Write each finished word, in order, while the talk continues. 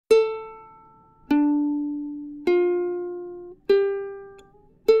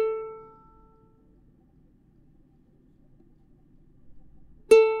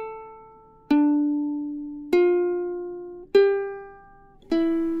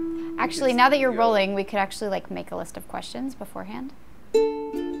Actually, now that you're rolling, we could actually like make a list of questions beforehand. So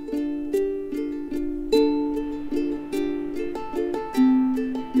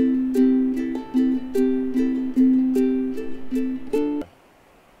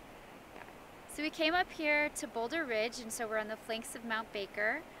we came up here to Boulder Ridge, and so we're on the flanks of Mount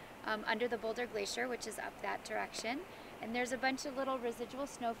Baker, under the Boulder Glacier, which is up that direction. And there's a bunch of little residual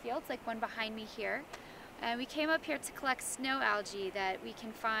snowfields, like one behind me here. And we came up here to collect snow algae that we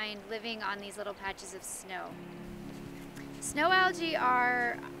can find living on these little patches of snow. Snow algae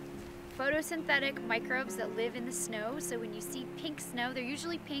are photosynthetic microbes that live in the snow. So when you see pink snow, they're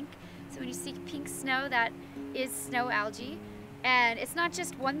usually pink. So when you see pink snow, that is snow algae. And it's not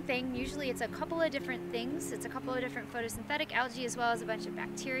just one thing. Usually it's a couple of different things. It's a couple of different photosynthetic algae as well as a bunch of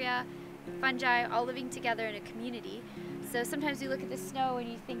bacteria, fungi, all living together in a community. So sometimes you look at the snow and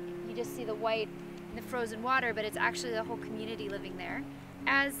you think you just see the white and the frozen water, but it's actually the whole community living there.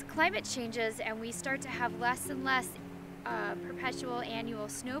 As climate changes and we start to have less and less perpetual annual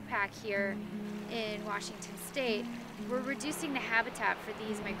snowpack here in Washington State, we're reducing the habitat for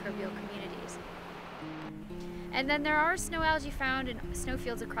these microbial communities. And then there are snow algae found in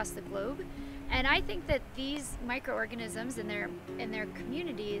snowfields across the globe, and I think that these microorganisms in their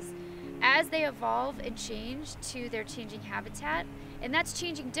communities, as they evolve and change to their changing habitat, and that's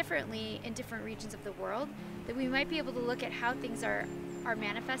changing differently in different regions of the world, that we might be able to look at how things are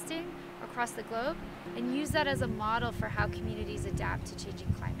manifesting across the globe and use that as a model for how communities adapt to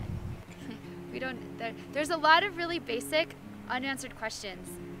changing climate. There's a lot of really basic unanswered questions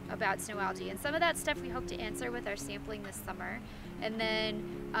about snow algae, and some of that stuff we hope to answer with our sampling this summer. And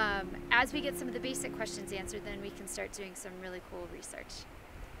then as we get some of the basic questions answered, then we can start doing some really cool research.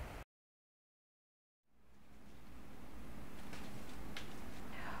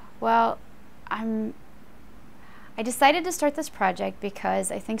 Well, I decided to start this project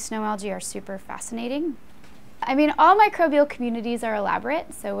because I think snow algae are super fascinating. I mean, all microbial communities are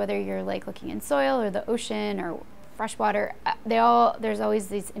elaborate, so whether you're like looking in soil or the ocean or freshwater, there's always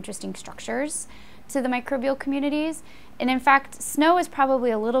these interesting structures to the microbial communities. And in fact, snow is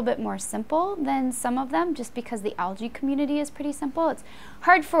probably a little bit more simple than some of them, just because the algae community is pretty simple. It's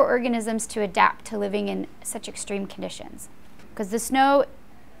hard for organisms to adapt to living in such extreme conditions, because the snow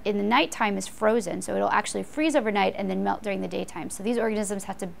in the nighttime is frozen, so it'll actually freeze overnight and then melt during the daytime. So these organisms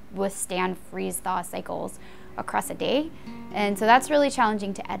have to withstand freeze-thaw cycles across a day, and so that's really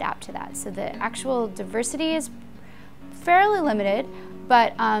challenging to adapt to that. So the actual diversity is fairly limited,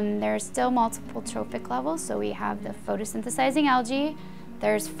 but there are still multiple trophic levels. So we have the photosynthesizing algae,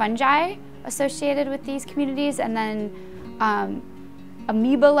 there's fungi associated with these communities, and then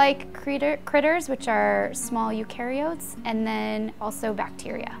amoeba-like critters, which are small eukaryotes, and then also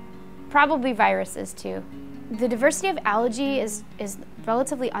bacteria, probably viruses too. The diversity of algae is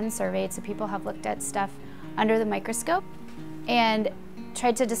relatively unsurveyed, so people have looked at stuff under the microscope and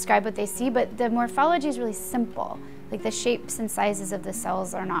tried to describe what they see, but the morphology is really simple. Like the shapes and sizes of the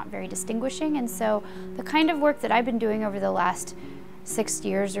cells are not very distinguishing, and so the kind of work that I've been doing over the last 6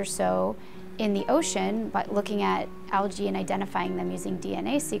 years or so in the ocean, but looking at algae and identifying them using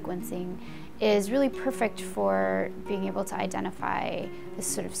DNA sequencing, is really perfect for being able to identify the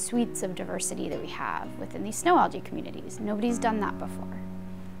sort of suites of diversity that we have within these snow algae communities. Nobody's done that before.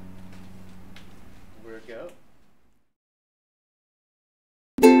 Where it go?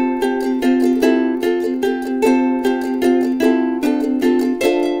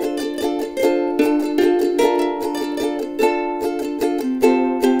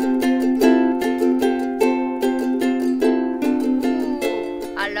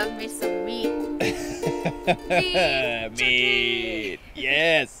 Love me some meat. Meat.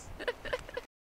 Yes.